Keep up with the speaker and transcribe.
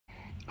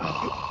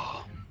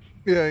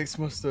Yeah, he's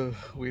must have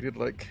waited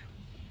like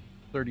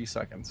 30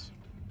 seconds.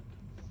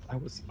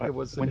 It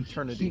was an When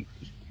eternity.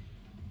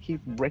 he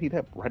readied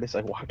up right as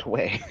I walked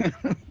away. I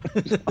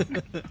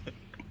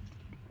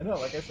know,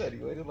 like I said, he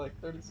waited like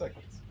 30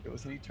 seconds. It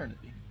was an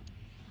eternity.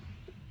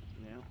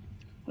 Yeah.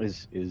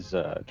 Is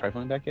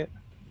trifling back yet?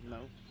 No.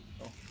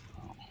 Oh,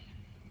 Oh,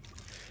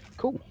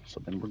 cool.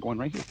 So then we're going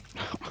right here.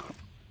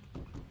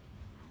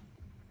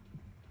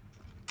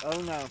 Oh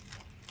no.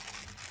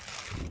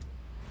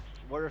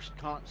 Where's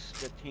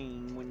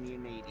Constantine when you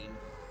need him?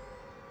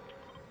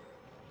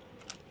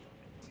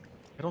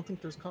 I don't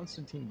think there's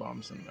Constantine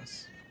bombs in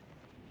this.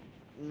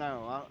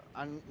 No,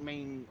 I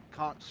mean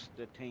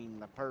Constantine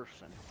the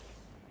person.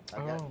 I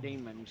got Oh,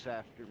 demons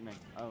after me.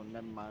 Oh,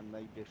 never mind.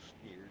 They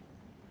disappeared.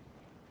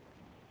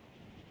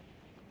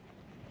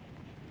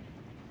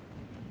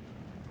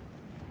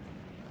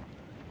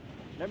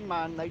 Never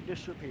mind. They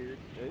disappeared.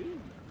 Ooh,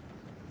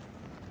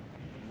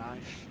 nice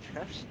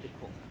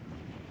chesticle.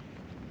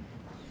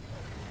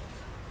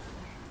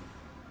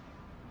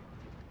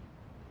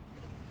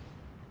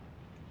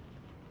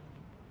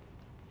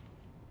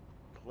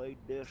 Played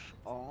this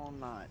all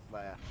night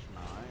last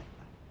night.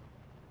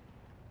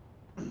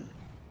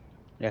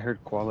 Yeah, I heard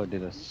Koala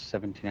did a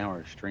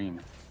 17-hour stream.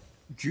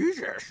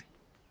 Jesus!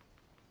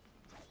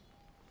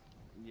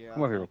 Yeah,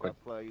 Come I over here real think I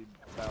quick. played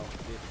about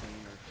 15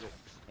 or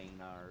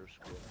 16 hours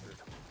with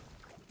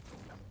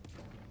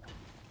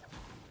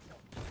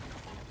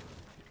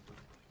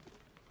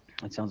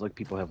her. It sounds like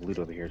people have loot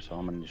over here, so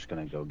I'm just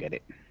gonna go get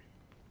it.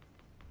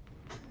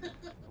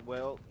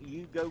 Well,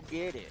 you go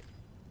get it.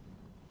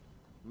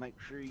 Make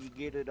sure you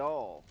get it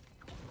all.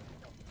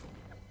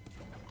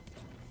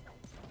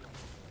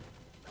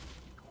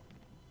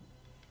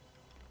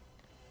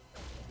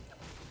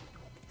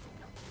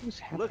 What's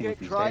Look happening with at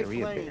these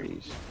diarrhea Trifling.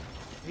 berries?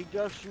 He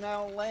just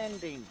now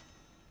landing.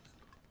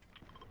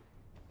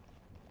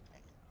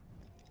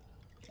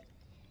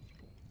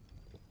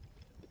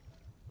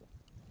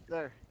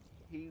 There.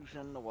 He's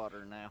in the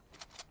water now.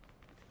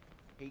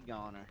 He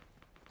goner.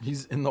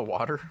 He's in the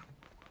water?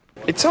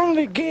 It's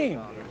only a He game.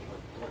 goner.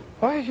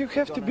 Why you He's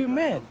have to gonna be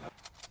mad? drown.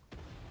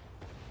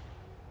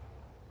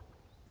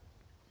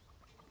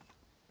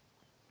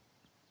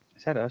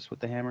 Is that us with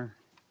the hammer?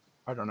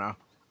 I don't know.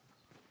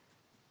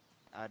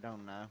 I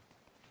don't know.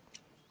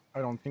 I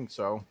don't think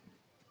so.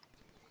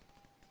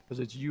 Because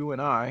it's you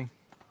and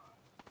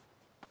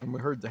we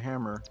heard the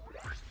hammer.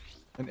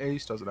 And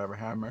Ace doesn't have a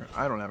hammer.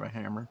 I don't have a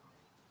hammer.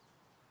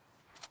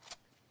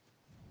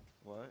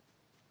 What?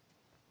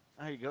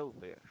 There you go,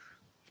 fish.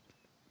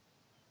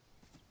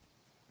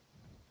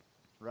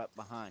 Right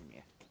behind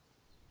you.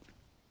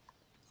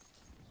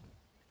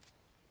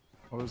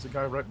 Oh, there's a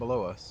guy right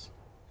below us.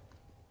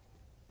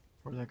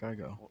 Where'd that guy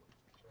go?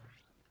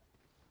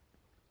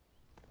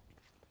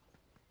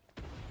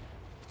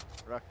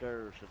 Right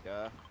there's a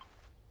guy.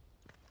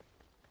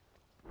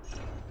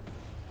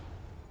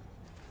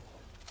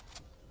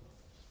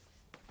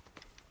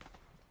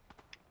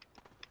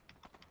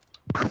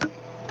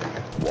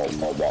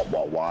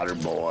 Water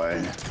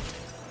boy.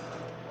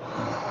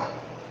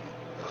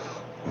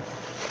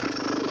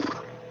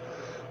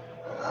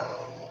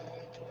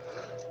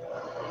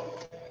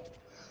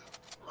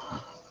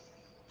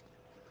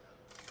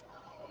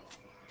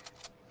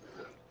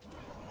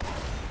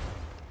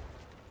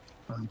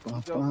 You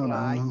go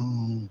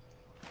fly.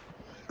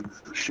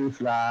 Shoot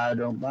fly,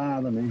 don't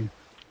bother me.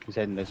 He's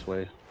heading this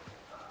way.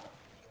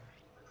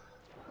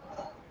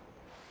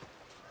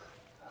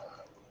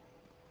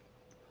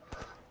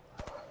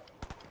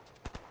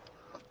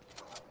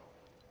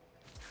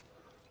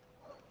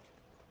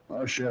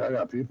 Oh shit, I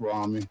got people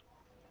on me. Yeah.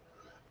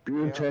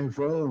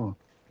 Beautiful.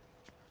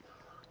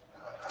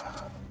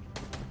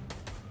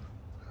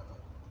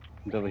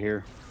 He's over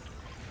here.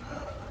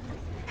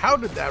 How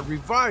did that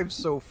revive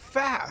so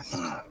fast?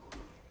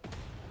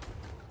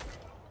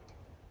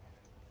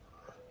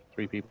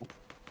 3 people.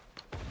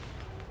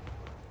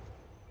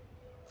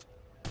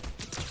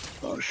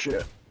 Oh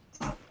shit.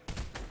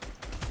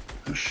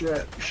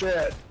 Shit,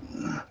 shit.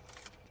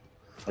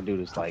 That dude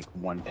is like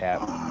one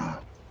tap.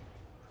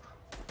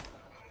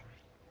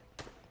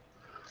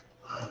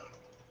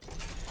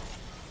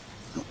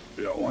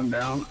 We got one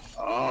down.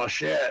 Oh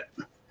shit.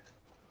 I'm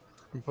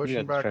You pushing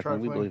got this, back,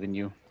 Trifling. We Trifling. believe in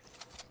you.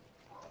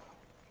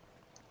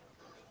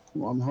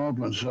 Well, I'm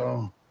hoping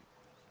so.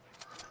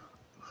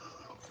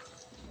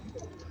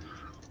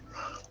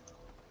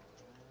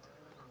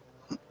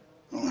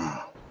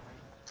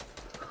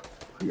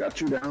 You got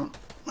 2 down.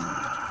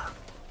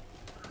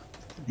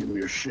 Give me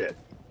your shit.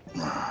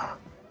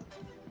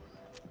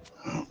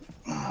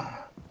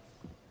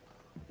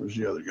 Where's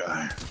the other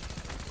guy?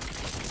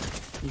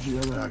 Where's the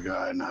other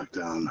guy I knocked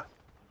down?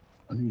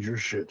 I need your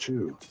shit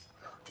too.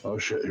 Oh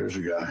shit, here's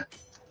a guy.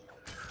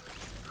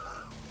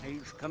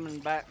 He's coming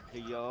back to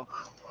y'all.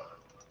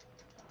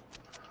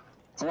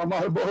 I'm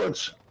out of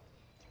bullets.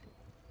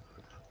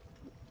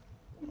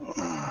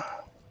 Come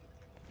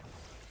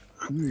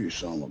here, you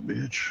son of a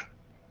bitch.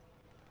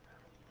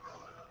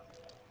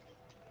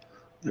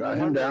 Got him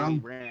Wonder he down.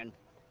 ran.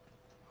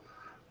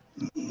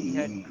 He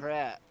had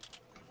crap.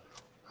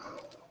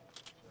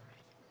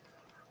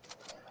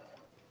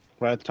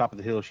 Right at the top of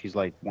the hill, she's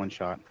like one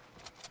shot.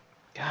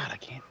 God, I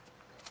can't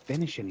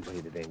finish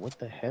anybody today. What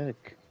the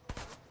heck?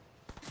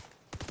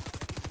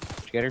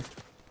 Did you get her?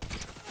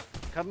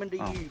 Coming to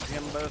Oh. you,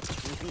 Jimbo.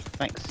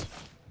 Thanks.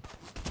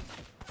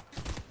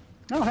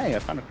 Oh, hey, I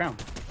found a crown.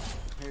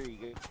 Here you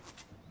go.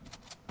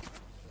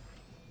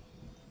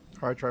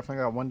 All right, Trifling,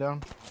 I got one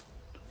down.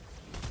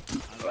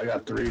 I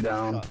got 3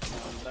 down. Shot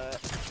one back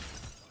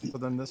So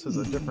then this is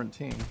a different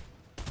team.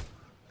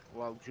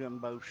 while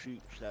Jimbo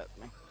shoots at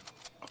me.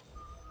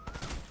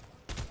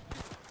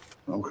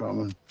 I'm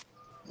coming.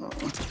 I'm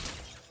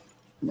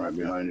right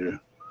behind you.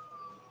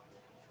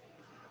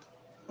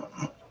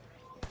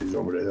 He's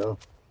over the hill.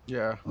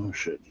 Yeah, Oh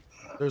shit.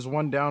 there's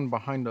one down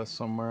behind us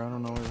somewhere. I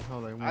don't know where the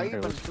hell they I went.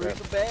 even let's threw grab-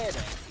 the bed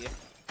at you.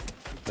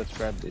 Let's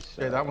grab this.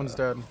 Okay, that one's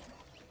dead.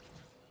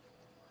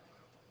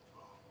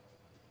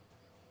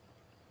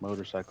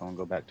 Motorcycle and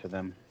go back to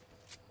them.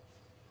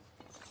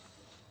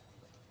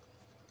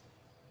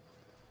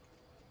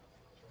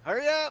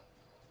 Hurry up!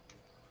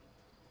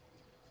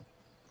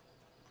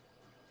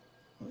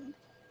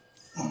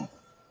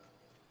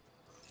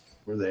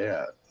 Where they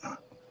at?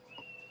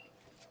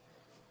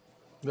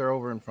 They're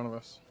over in front of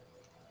us.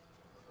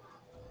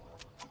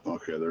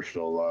 Okay, they're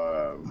still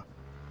alive.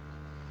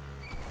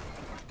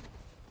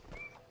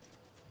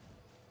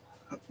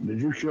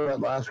 Did you kill that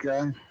last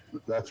guy?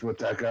 That's what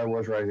that guy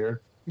was right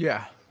here?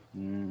 Yeah.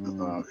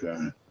 Okay.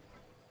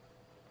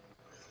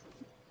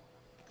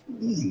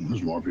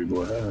 There's more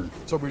people ahead.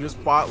 So we just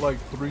fought like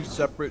 3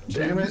 separate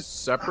Damn teams it.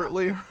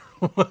 separately?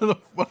 What the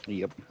fuck?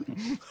 Yep,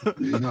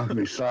 You knocked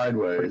me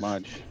sideways. pretty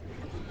much.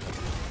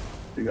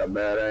 You got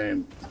bad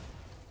aim.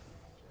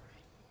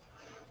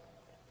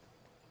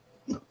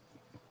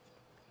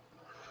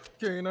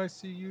 Can I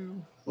see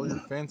you? All your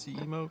fancy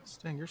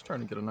emotes. Dang, you're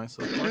starting to get a nice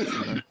little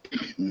collection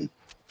there.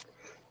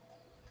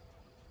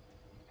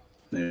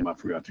 Damn, I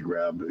forgot to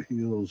grab the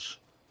heels.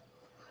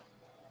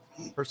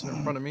 Person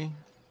in front of me.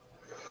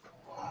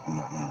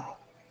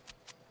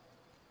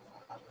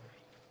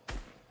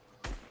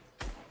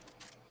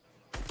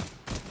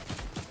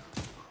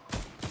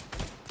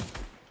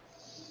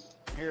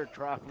 Here,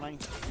 Trifling.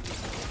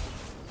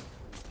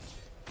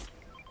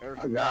 There's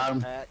I got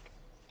him. backpack.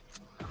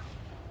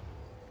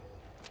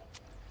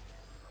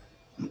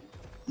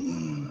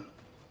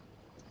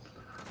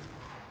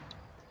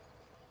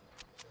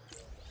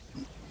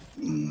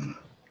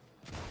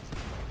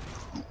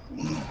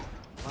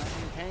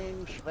 Playing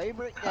King's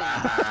favorite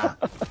game.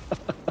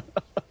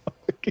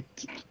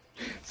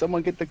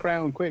 Someone get the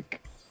crown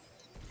quick.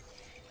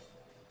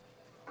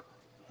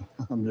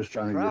 I'm just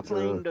trying to get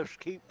Trifling to. just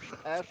keeps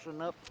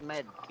passing up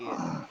med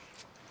kits.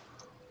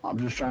 I'm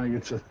just trying to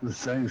get to the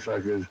thing so I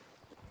could.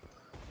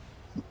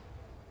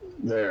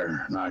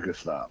 There, now I can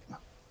stop.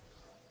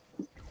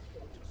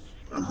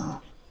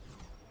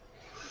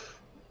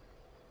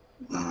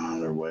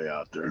 They're way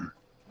out there.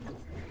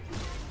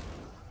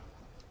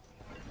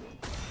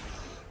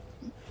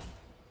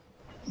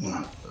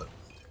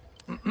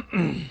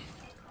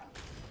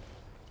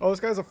 Oh, this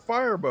guy's a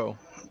fire bow.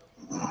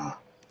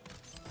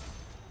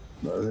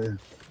 Buddy.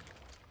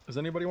 Does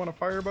anybody want a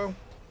fire bow?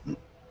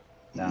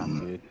 Nah, I'm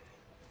good.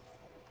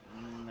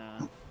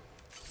 No.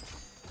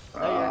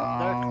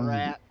 They're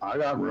crap. I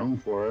got room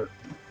for it.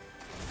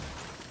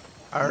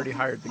 I already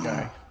hired the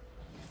guy.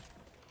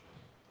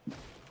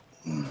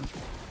 There's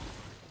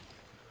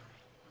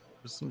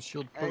some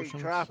shield Hey,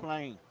 potions.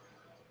 Trifling.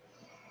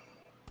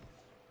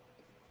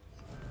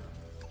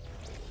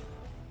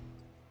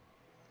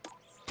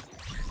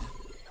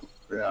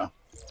 Yeah.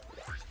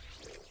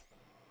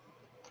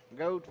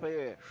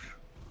 Goldfish.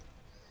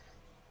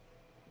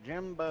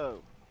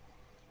 Jimbo.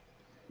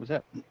 What's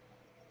that? Come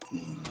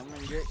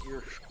and get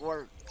your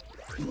squirt.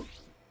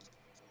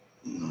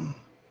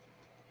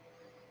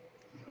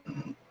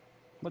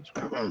 What's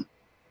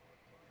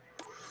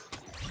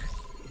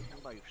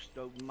Somebody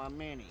stole my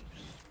minis.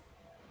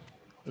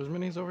 There's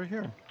minis over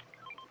here.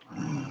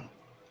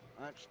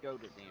 Let's go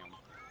to them.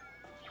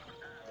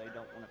 They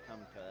don't want to come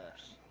to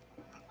us.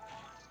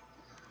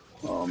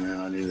 Oh man,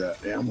 I need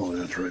that ammo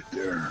that's right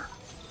there.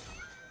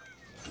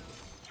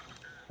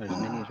 There's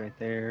minis right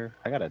there.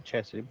 I got a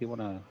chest. If you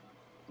wanna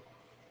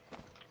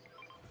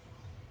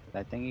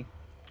that thingy?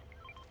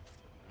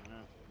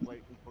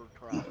 Waiting for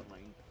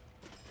Trifling.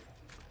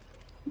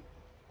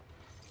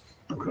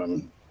 I'm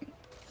coming.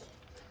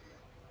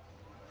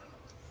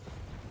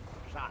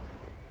 Stop.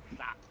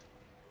 Stop.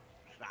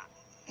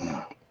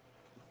 Stop.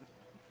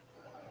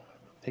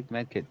 Take the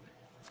med kit.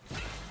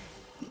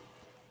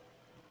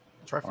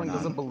 Trifling not.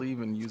 doesn't believe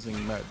in using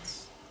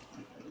meds.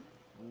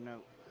 No,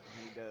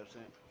 he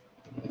doesn't.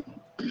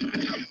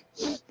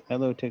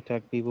 Hello,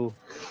 TikTok people.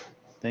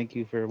 Thank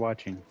you for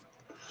watching.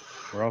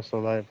 We're also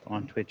live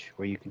on Twitch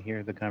where you can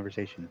hear the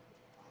conversation.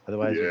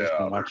 Otherwise, you're just Yeah.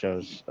 gonna watch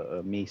us,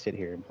 me sit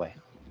here and play.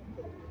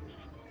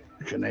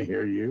 Can they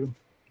hear you?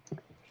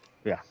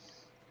 Yeah.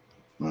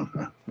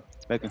 Okay.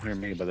 They can hear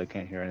me, but they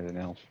can't hear anything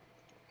else.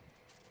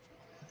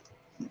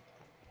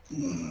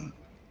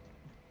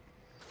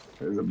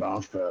 There's a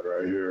bounce pad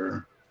right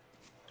here.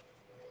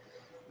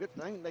 Good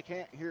thing they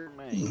can't hear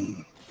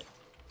me.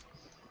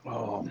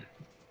 Oh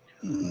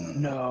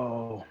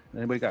no!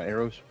 Anybody got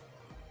arrows?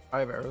 I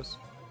have arrows.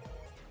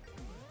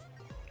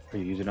 Are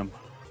you using them?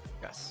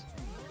 Yes.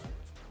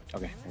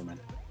 Okay, never mind.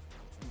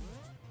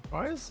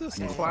 Why is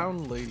this I need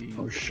clown lady?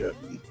 Oh shit.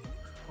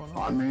 What's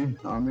going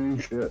on? On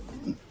me, shit.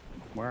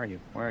 Where are you?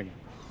 Where are you?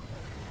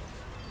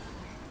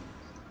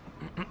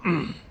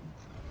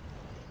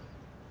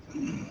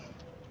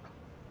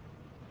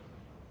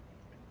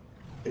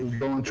 He's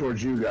going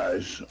towards you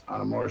guys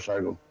on a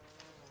motorcycle.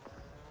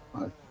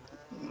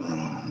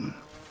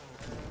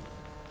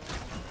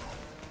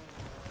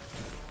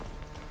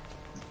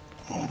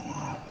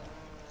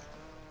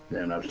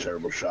 Damn, that's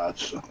terrible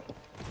shots.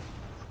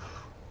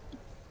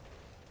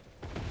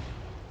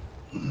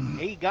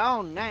 He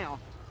gone now.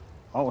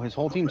 Oh, his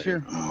whole team's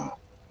here.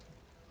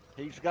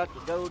 He's got to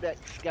go to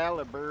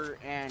Excalibur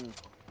and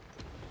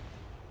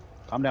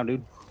Calm down,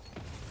 dude.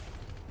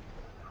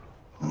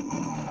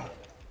 I'm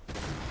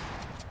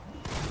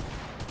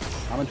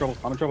in trouble.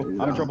 I'm in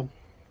trouble. I'm in trouble.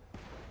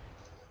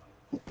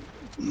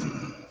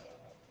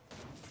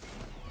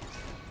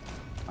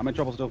 I'm in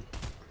trouble still.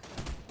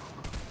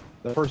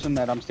 The person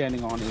that I'm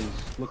standing on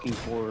is looking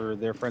for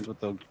their friends with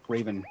the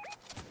Raven.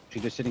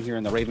 She's just sitting here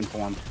in the Raven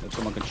form. If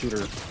someone can shoot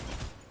her,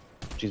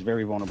 she's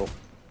very vulnerable.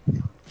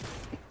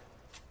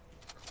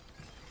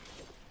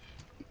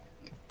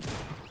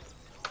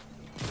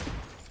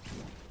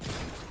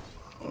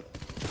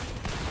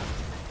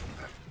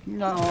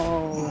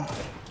 No.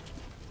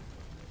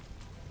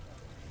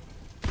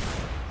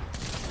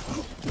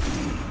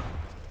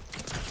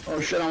 Oh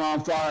shit, I'm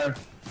on fire.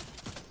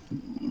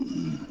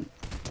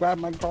 Grab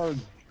my card.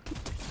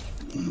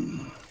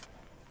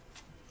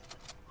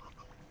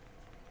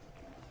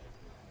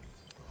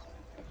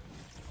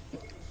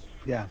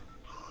 Yeah.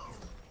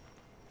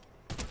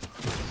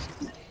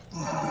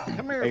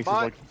 come here, Ace is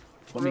bot. like,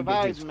 let me get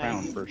Revive his me.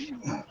 crown first.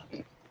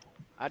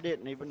 I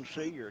didn't even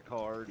see your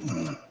card.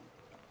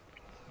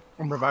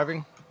 I'm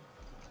reviving.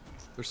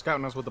 They're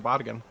scouting us with the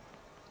bot again.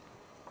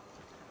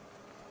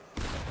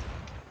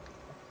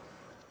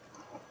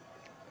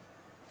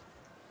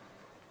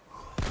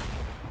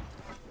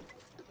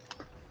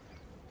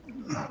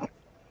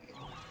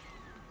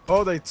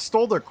 Oh, they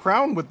stole their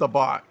crown with the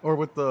bot, or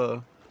with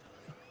the...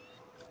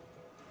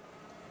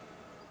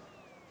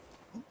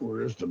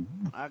 Where's the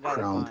I gotta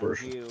crown find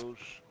person? heals.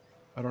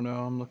 I don't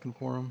know, I'm looking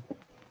for them.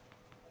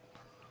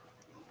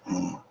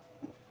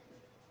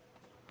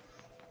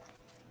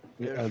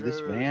 This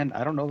van,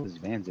 I don't know if this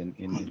van's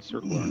in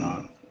circle or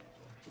not.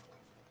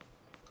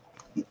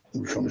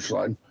 Show me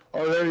slide.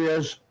 Oh, there he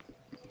is.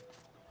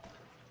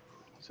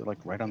 Is it like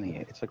right on the?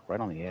 It's like right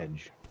on the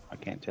edge. I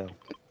can't tell.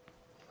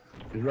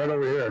 He's right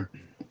over here.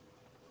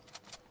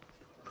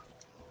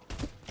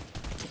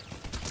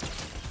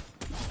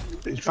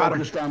 He's Got him.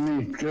 focused on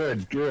me.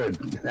 Good, good.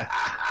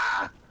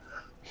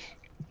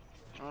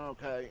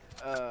 Okay,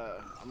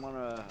 I'm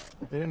gonna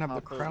They didn't have the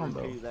hop crown,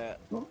 over though. to that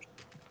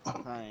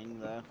thing,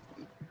 though.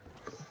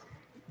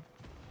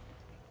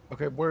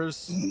 Okay,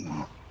 where's... Okay,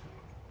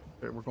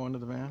 we're going to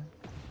the van.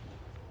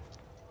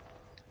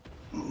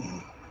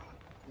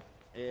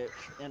 It's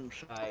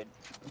inside.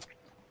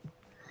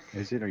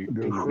 Is it? Are you?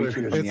 Go Can you reach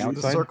quick. it on the The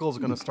outside? circle's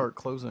gonna start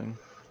closing.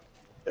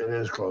 It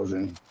is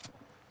closing.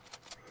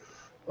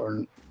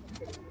 Or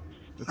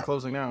It's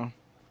closing now.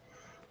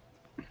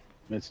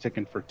 It's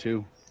ticking for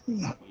 2.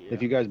 Yeah.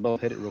 If you guys both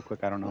hit it real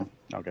quick, I don't know.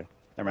 Okay,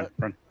 never mind.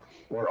 Run.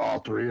 or all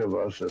three of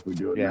us if we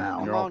do it Yeah, now.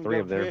 you're Come all on, 3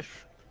 of there.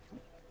 Goldfish.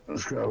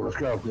 Let's go, let's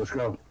go, let's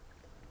go.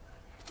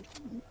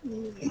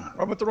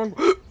 I went the wrong...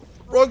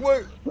 wrong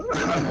way!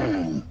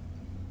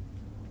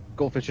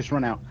 Goldfish, just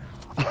run out.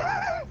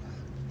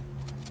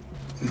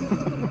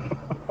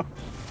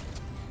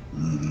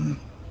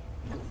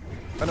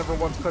 I never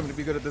once claimed to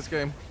be good at this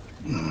game.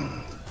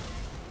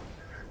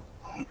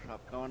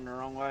 Stop going the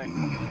wrong way.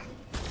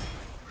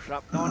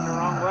 Stop going the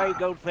wrong way,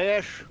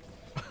 Goldfish.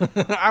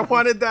 I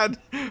wanted that.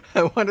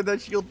 I wanted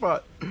that shield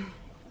pot.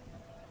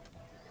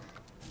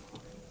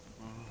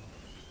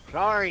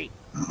 Sorry.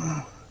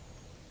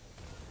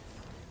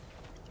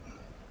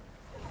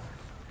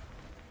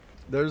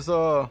 There's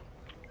a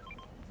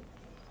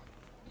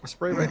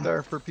spray right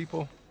there for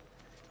people.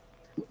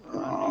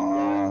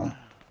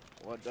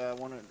 What do I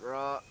want to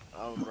drop?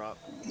 I'll drop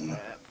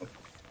that.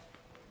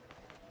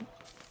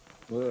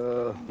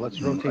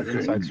 Let's rotate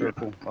inside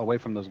circle away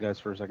from those guys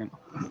for a second.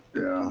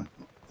 Yeah.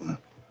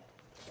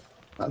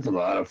 That's a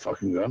lot of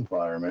fucking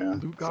gunfire, man.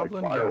 Blue It's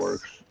Goblin? like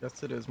fireworks. Yes.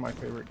 Yes, it is my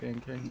favorite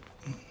game, King.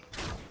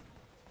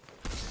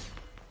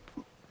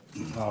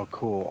 Oh,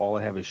 cool. All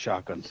I have is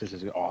shotguns. This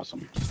is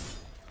awesome.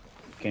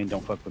 Kane,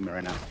 don't fuck with me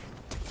right now.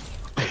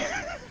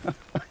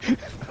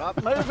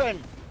 Stop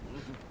moving.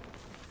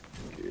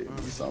 Give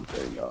me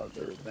something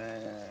other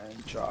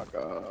than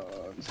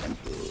shotguns. Thank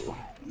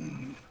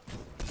you.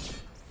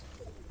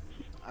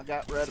 I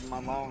got rid of my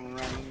long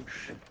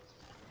range.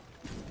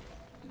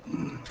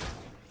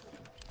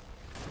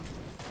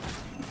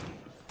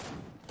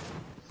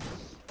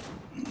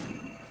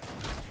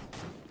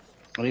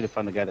 I need to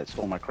find the guy that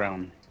stole my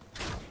crown.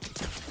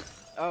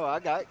 Oh, I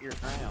got your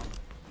crown.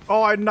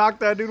 Oh, I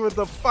knocked that dude with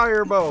the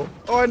fire bow.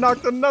 Oh, I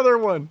knocked another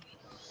one.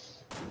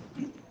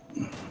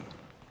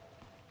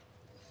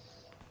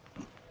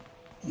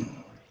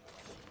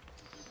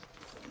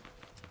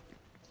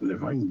 And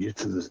if I can get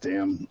to this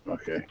damn...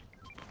 Okay.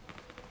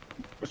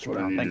 That's what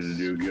I needed thanks. to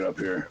do. Get up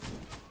here.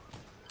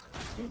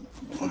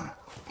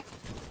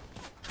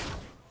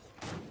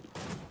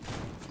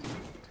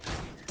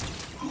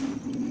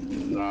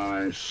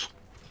 Nice.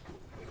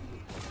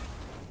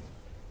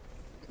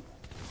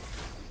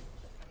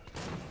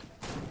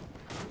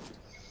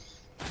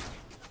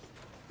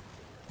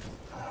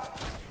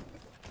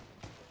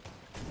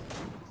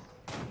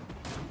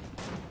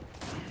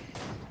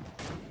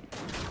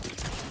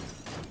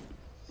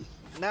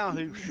 Now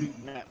who's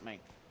shooting at me?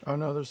 Oh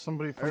no, there's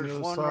somebody from There's the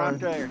one other right side.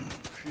 there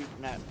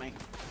shooting at me.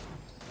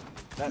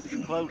 That's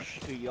close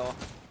to y'all.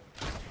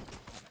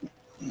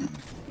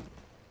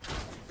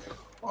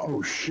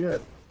 Oh,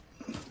 shit.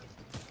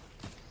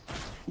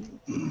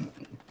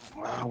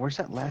 Wow, where's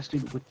that last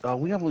dude? With,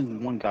 we have only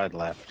one guy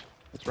left.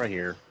 It's right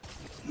here.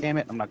 Damn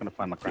it, I'm not gonna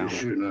find my crown. He's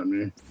shooting at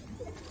me.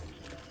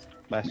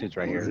 Last dude's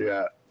right Where's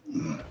here. he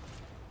at?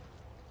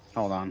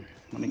 Hold on.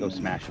 Let me go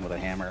smash him with a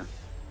hammer.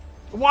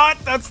 What?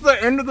 That's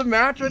the end of the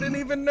match? I didn't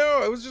even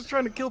know. I was just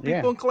trying to kill people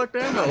Yeah. and collect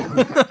ammo.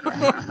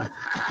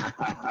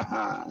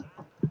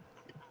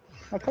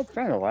 I kept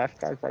trying. The last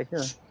guy's right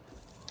here.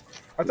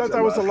 I thought the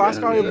that was the last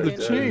last guy guy of the right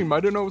there. team. I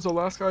didn't know it was the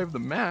last guy of the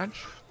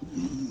match.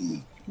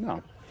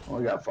 No.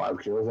 Only got 5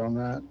 kills on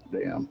that.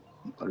 Damn.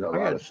 I got a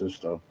lot of assists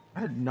though.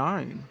 I had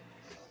 9.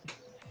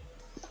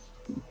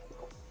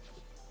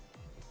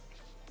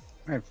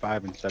 I had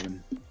 5 and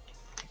 7.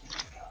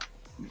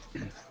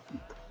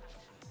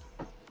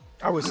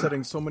 I was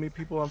setting so many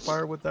people on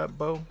fire with that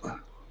bow.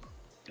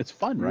 It's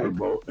fun, You were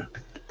right?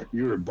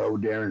 You were Bo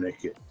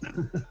Darenick it.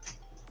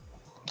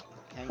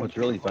 What's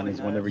really fun is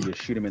whenever you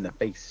shoot him in the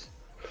face.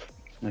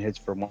 It hits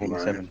for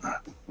 187.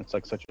 It's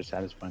like such a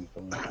satisfying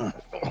feeling.